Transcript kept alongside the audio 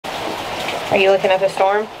Are you looking at the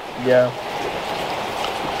storm? Yeah.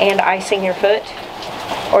 And icing your foot?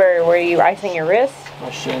 Or were you icing your wrist?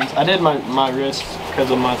 My shins. I did my wrist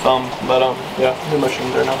because of my thumb, but yeah, I did my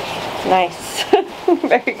shins right now. Nice.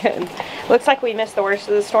 Very good. Looks like we missed the worst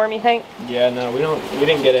of the storm, you think? Yeah, no, we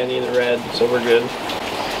didn't get any of the red, so we're good.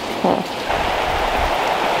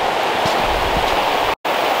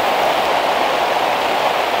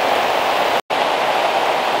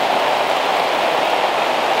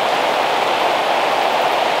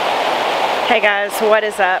 Hey guys, what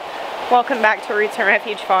is up? Welcome back to Roots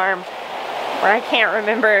Refuge Farm, where I can't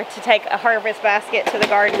remember to take a harvest basket to the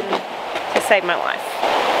garden to save my life.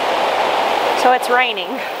 So it's raining,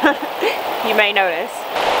 you may notice.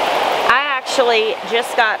 I actually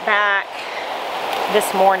just got back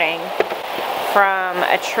this morning from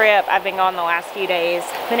a trip. I've been gone the last few days.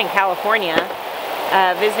 I've been in California,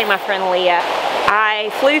 visiting my friend Leah.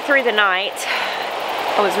 I flew through the night.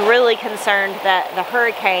 I was really concerned that the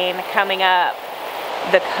hurricane coming up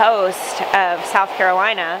the coast of South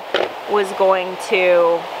Carolina was going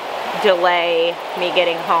to delay me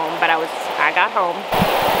getting home, but I got home.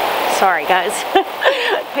 Sorry guys.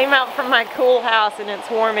 Came out from my cool house and it's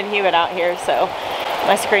warm and humid out here, so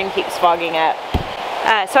my screen keeps fogging up.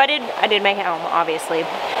 So I did make it home, obviously.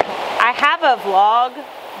 I have a vlog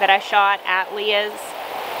that I shot at Leah's,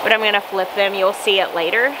 but I'm gonna flip them. You'll see it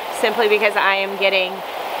later, simply because I am getting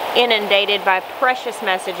inundated by precious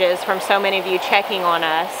messages from so many of you checking on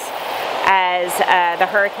us as the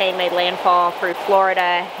hurricane made landfall through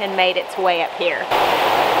Florida and made its way up here.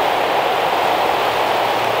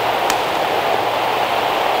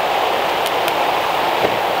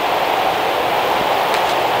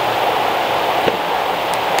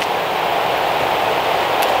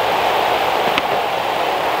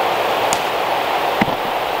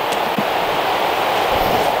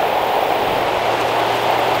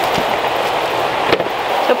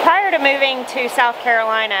 Moving to South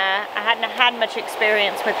Carolina, I hadn't had much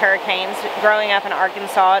experience with hurricanes. Growing up in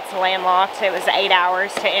Arkansas, it's landlocked. It was 8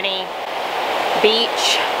 hours to any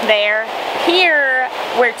beach there. Here,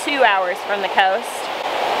 we're 2 hours from the coast.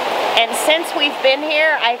 And since we've been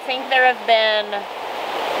here, I think there have been,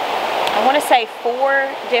 I want to say 4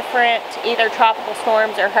 different either tropical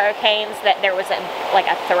storms or hurricanes that there was like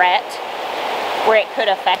a threat where it could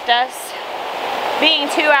affect us. Being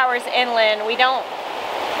 2 hours inland, we don't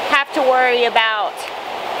have to worry about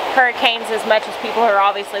hurricanes as much as people who are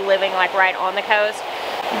obviously living like right on the coast,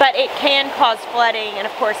 but it can cause flooding, and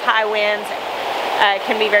of course high winds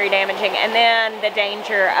can be very damaging, and then the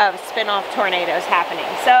danger of spin-off tornadoes happening.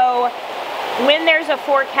 So when there's a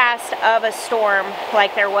forecast of a storm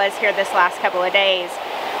like there was here this last couple of days,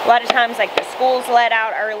 a lot of times like the schools let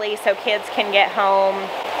out early so kids can get home,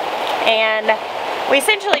 and we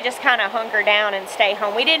essentially just kind of hunker down and stay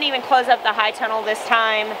home. We didn't even close up the high tunnel this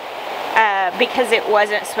time because it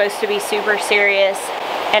wasn't supposed to be super serious.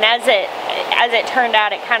 And as it turned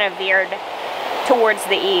out, it kind of veered towards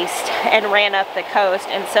the east and ran up the coast.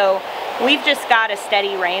 And so we've just got a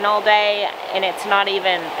steady rain all day, and it's not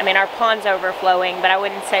even, I mean, our pond's overflowing, but I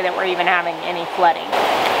wouldn't say that we're even having any flooding.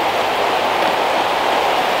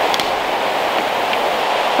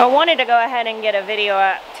 I wanted to go ahead and get a video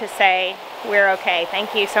up to say we're okay.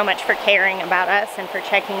 Thank you so much for caring about us and for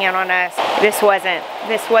checking in on us. This wasn't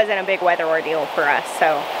a big weather ordeal for us,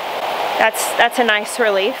 so that's a nice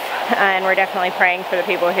relief, and we're definitely praying for the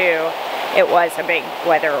people who it was a big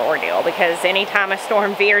weather ordeal, because anytime a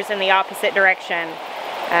storm veers in the opposite direction,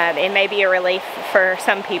 it may be a relief for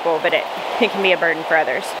some people, but it can be a burden for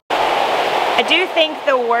others. I do think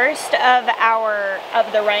the worst of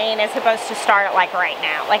the rain is supposed to start like right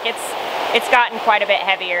now. Like it's gotten quite a bit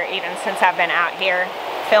heavier even since I've been out here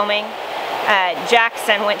filming.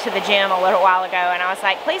 Jackson went to the gym a little while ago, and I was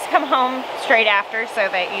like, please come home straight after so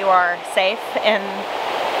that you are safe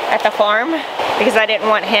at the farm, because I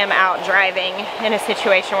didn't want him out driving in a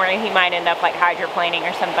situation where he might end up like hydroplaning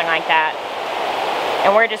or something like that.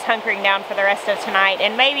 And we're just hunkering down for the rest of tonight,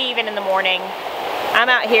 and maybe even in the morning. I'm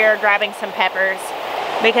out here grabbing some peppers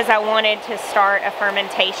because I wanted to start a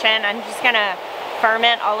fermentation. I'm just gonna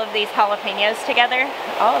ferment all of these jalapenos together.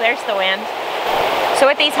 Oh, there's the wind. So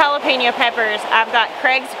with these jalapeno peppers, I've got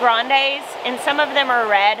Craig's Grandes, and some of them are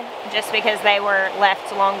red just because they were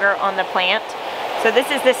left longer on the plant. So this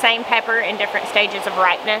is the same pepper in different stages of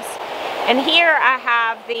ripeness. And here I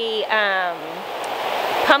have the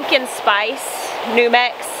pumpkin spice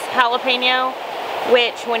Numex jalapeno,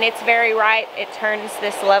 which when it's very ripe, it turns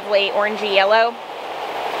this lovely orangey yellow.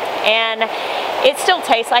 And it still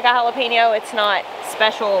tastes like a jalapeno. It's not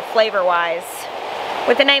special flavor-wise.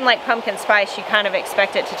 With a name like pumpkin spice, you kind of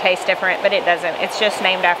expect it to taste different, but it doesn't. It's just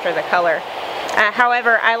named after the color.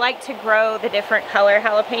 However, I like to grow the different color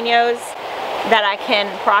jalapenos that I can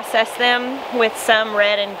process them with some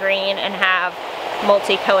red and green and have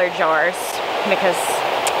multicolored jars because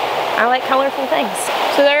I like colorful things.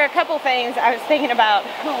 So there are a couple things I was thinking about.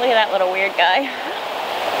 Oh, look at that little weird guy.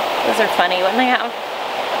 Those are funny when they have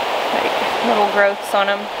like little growths on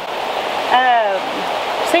them. I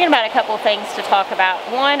was thinking about a couple things to talk about.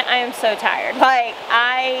 One, I am so tired. Like,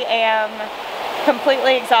 I am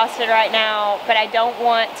completely exhausted right now, but I don't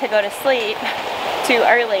want to go to sleep too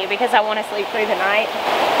early because I want to sleep through the night.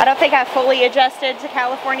 I don't think I fully adjusted to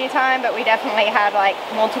California time, but we definitely had like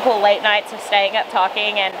multiple late nights of staying up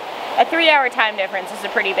talking, and a 3-hour time difference is a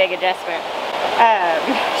pretty big adjustment.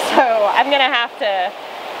 So I'm gonna have to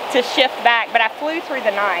shift back, but I flew through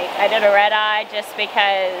the night. I did a red eye just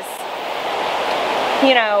because,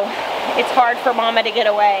 you know, it's hard for Mama to get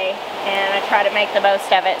away, and I try to make the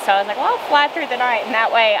most of it. So I was like, well, I'll fly through the night, and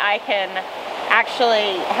that way I can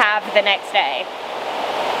actually have the next day.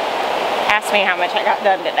 Ask me how much I got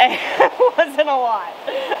done today. It wasn't a lot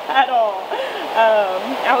at all.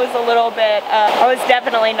 I was a little bit, I was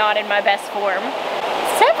definitely not in my best form.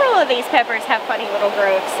 Several of these peppers have funny little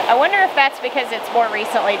growths. I wonder if that's because it's more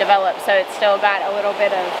recently developed, so it's still got a little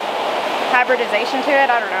bit of hybridization to it.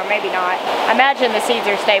 I don't know, maybe not. I imagine the seeds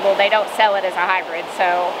are stable. They don't sell it as a hybrid,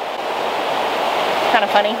 so kind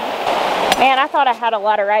of funny. Man, I thought I had a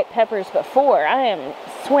lot of ripe peppers before. I am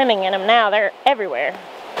swimming in them now. They're everywhere.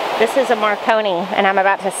 This is a Marconi, and I'm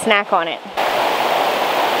about to snack on it.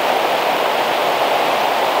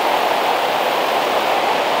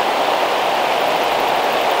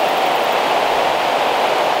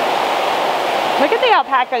 Look at the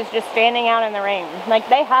alpacas just standing out in the rain. Like,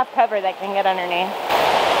 they have cover that can get underneath.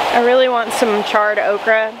 I really want some charred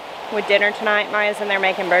okra with dinner tonight. Maya's in there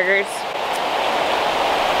making burgers.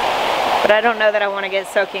 But I don't know that I want to get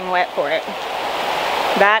soaking wet for it.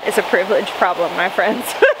 That is a privilege problem, my friends.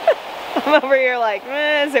 I'm over here like,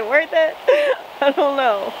 is it worth it? I don't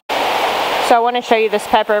know. So I want to show you this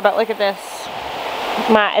pepper, but look at this.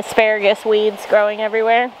 My asparagus weeds growing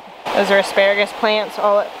everywhere. Those are asparagus plants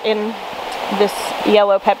all in this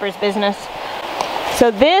yellow pepper's business.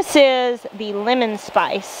 So this is the lemon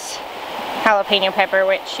spice jalapeno pepper,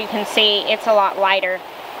 which you can see it's a lot lighter.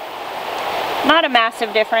 Not a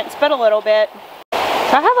massive difference, but a little bit.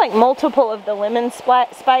 So I have like multiple of the lemon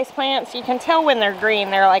spice plants. You can tell when they're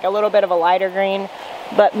green, they're like a little bit of a lighter green,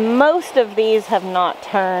 but most of these have not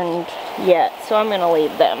turned yet, so I'm gonna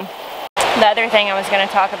leave them. The other thing I was gonna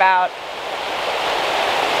talk about,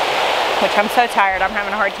 which I'm so tired, I'm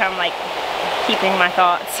having a hard time like keeping my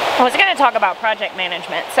thoughts. I was gonna talk about project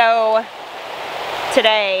management. So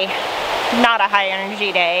today, not a high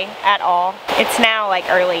energy day at all. It's now like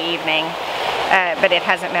early evening, but it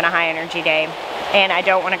hasn't been a high energy day. And I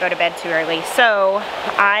don't want to go to bed too early. So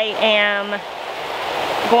I am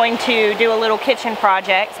going to do a little kitchen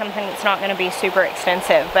project, something that's not going to be super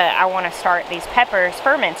extensive, but I want to start these peppers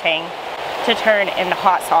fermenting to turn into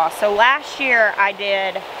hot sauce. So last year I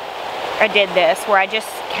did this where I just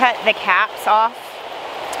cut the caps off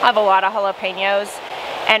of a lot of jalapenos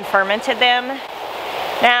and fermented them.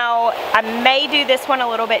 Now, I may do this one a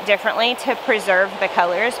little bit differently to preserve the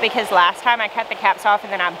colors, because last time I cut the caps off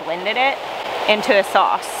and then I blended it into a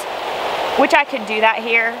sauce, which I could do that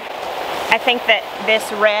here. I think that this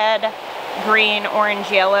red, green,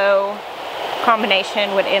 orange, yellow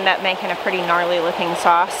combination would end up making a pretty gnarly looking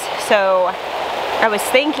sauce. So I was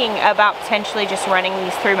thinking about potentially just running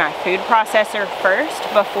these through my food processor first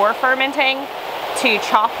before fermenting, to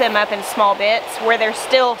chop them up in small bits where they're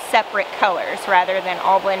still separate colors rather than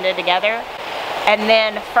all blended together, and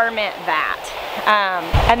then ferment that.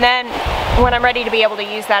 And then when I'm ready to be able to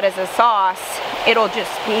use that as a sauce, it'll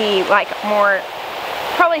just be like more,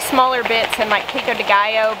 probably smaller bits and like pico de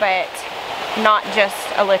gallo, but not just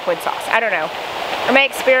a liquid sauce. I don't know. I may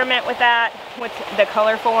experiment with that, with the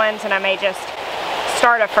colorful ones, and I may just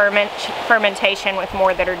start a fermentation with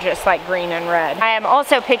more that are just like green and red. I am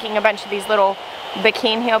also picking a bunch of these little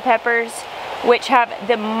Bikini peppers, which have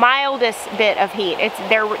the mildest bit of heat.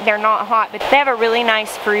 They're not hot, but they have a really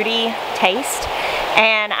nice fruity taste,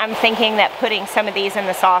 and I'm thinking that putting some of these in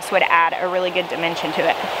the sauce would add a really good dimension to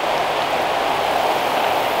it.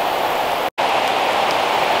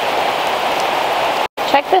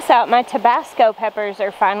 Check this out, my Tabasco peppers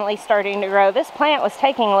are finally starting to grow. This plant was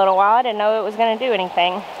taking a little while. I didn't know it was going to do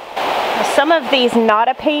anything. Some of these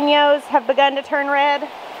jalapenos have begun to turn red,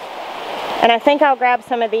 and I think I'll grab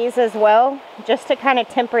some of these as well, just to kind of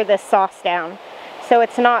temper this sauce down, so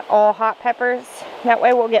it's not all hot peppers. That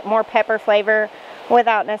way we'll get more pepper flavor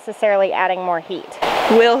without necessarily adding more heat.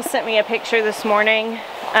 Will sent me a picture this morning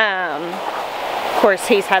Of course,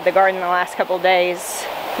 he's had the garden the last couple days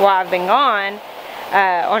while I've been gone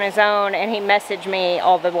on his own, and he messaged me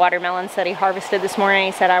all the watermelons that he harvested this morning.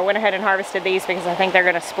 He said, I went ahead and harvested these because I think they're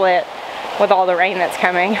going to split with all the rain that's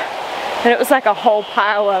coming. And it was like a whole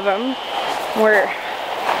pile of them.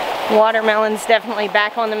 Watermelon's definitely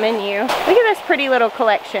back on the menu. Look at this pretty little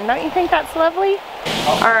collection. Don't you think that's lovely?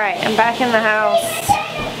 Alright, I'm back in the house.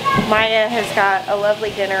 Maya has got a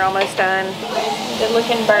lovely dinner almost done. Good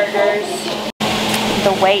looking burgers.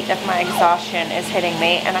 The weight of my exhaustion is hitting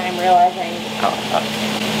me, and I'm realizing,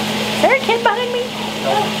 is there a kid behind me?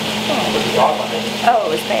 Oh, it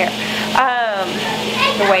was there.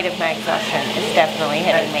 The weight of my exhaustion is definitely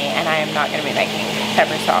hitting me, and I am not going to be making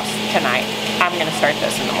pepper sauce tonight. I'm going to start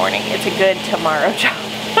this in the morning. It's a good tomorrow job.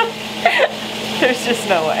 There's just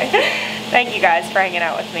no way. Thank you guys for hanging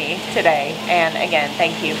out with me today, and again,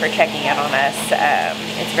 thank you for checking in on us.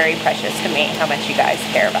 It's very precious to me how much you guys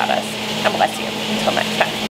care about us. God bless you. Until next time.